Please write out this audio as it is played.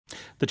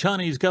The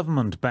Chinese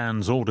government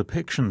bans all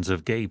depictions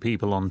of gay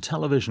people on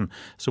television,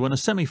 so when a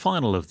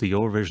semi-final of the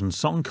Eurovision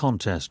Song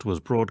Contest was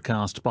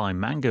broadcast by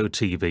Mango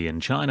TV in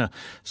China,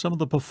 some of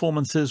the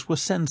performances were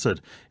censored,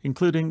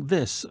 including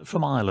this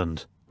from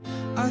Ireland.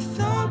 I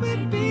thought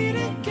we'd be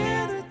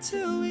together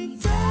till we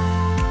die.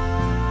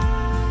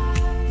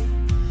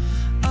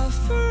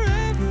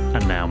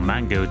 And now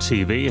Mango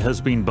TV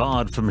has been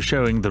barred from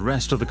showing the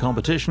rest of the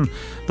competition.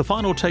 The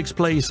final takes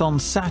place on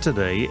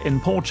Saturday in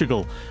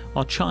Portugal.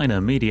 Our China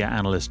media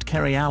analyst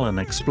Kerry Allen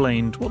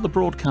explained what the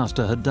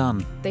broadcaster had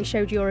done. They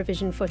showed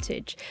Eurovision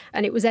footage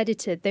and it was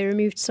edited. They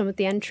removed some of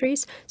the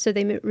entries. So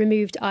they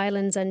removed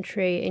Ireland's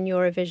entry in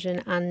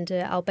Eurovision and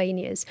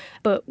Albania's.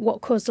 But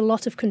what caused a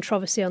lot of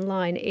controversy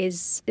online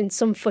is in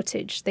some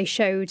footage they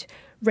showed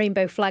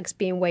rainbow flags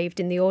being waved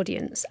in the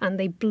audience and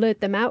they blurred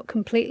them out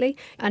completely,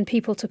 and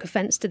people took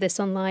offence to this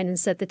online and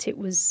said that it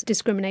was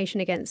discrimination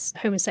against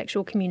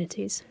homosexual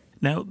communities.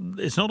 Now,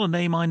 it's not a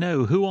name I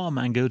know. Who are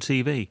Mango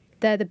TV?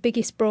 They're the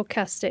biggest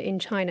broadcaster in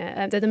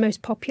China. They're the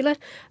most popular,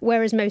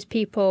 whereas most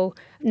people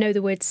know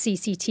the word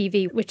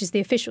CCTV, which is the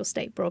official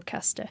state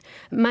broadcaster.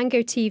 Mango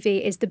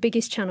TV is the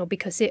biggest channel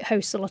because it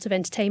hosts a lot of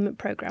entertainment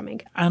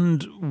programming.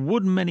 And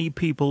would many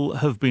people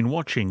have been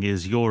watching?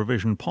 Is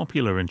Eurovision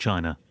popular in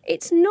China?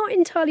 It's not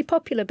entirely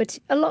popular, but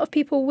a lot of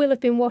people will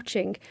have been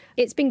watching.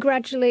 It's been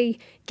gradually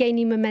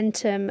gaining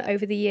momentum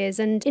over the years,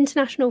 and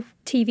international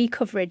TV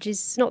coverage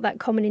is not that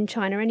common in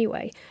China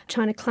anyway.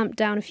 China clamped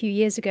down a few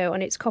years ago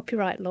on its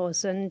copyright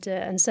laws and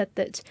said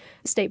that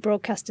state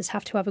broadcasters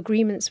have to have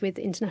agreements with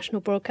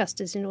international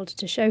broadcasters in order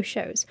to show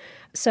shows.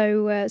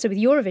 So with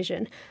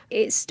Eurovision,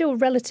 it's still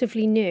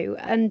relatively new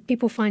and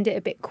people find it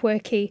a bit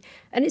quirky,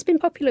 and it's been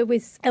popular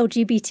with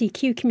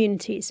LGBTQ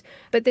communities,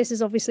 but this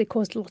has obviously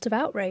caused a lot of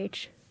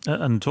outrage.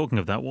 And talking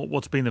of that,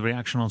 what's been the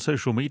reaction on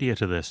social media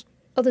to this?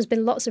 Oh, there's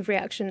been lots of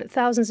reaction.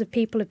 Thousands of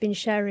people have been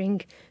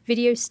sharing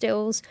video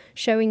stills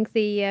showing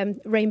the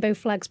rainbow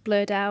flags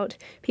blurred out,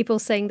 people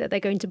saying that they're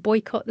going to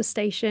boycott the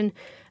station,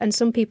 and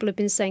some people have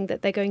been saying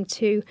that they're going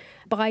to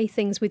buy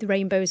things with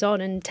rainbows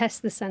on and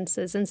test the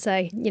sensors and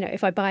say, you know,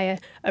 if I buy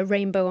a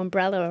rainbow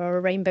umbrella or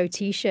a rainbow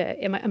T-shirt,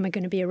 am I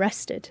going to be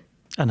arrested?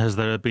 And has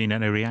there been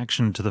any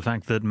reaction to the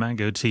fact that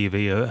Mango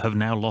TV have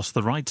now lost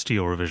the rights to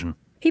Eurovision?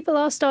 People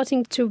are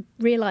starting to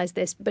realise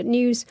this, but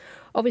news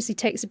obviously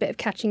takes a bit of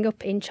catching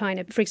up in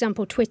China. For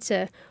example,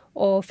 Twitter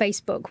or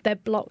Facebook, they're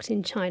blocked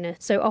in China.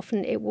 So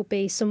often it will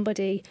be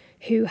somebody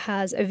who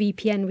has a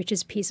VPN, which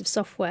is a piece of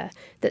software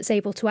that's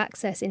able to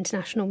access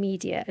international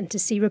media and to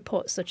see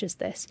reports such as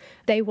this.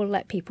 They will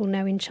let people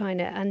know in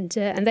China, and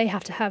they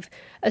have to have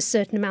a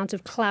certain amount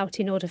of clout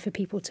in order for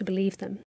people to believe them.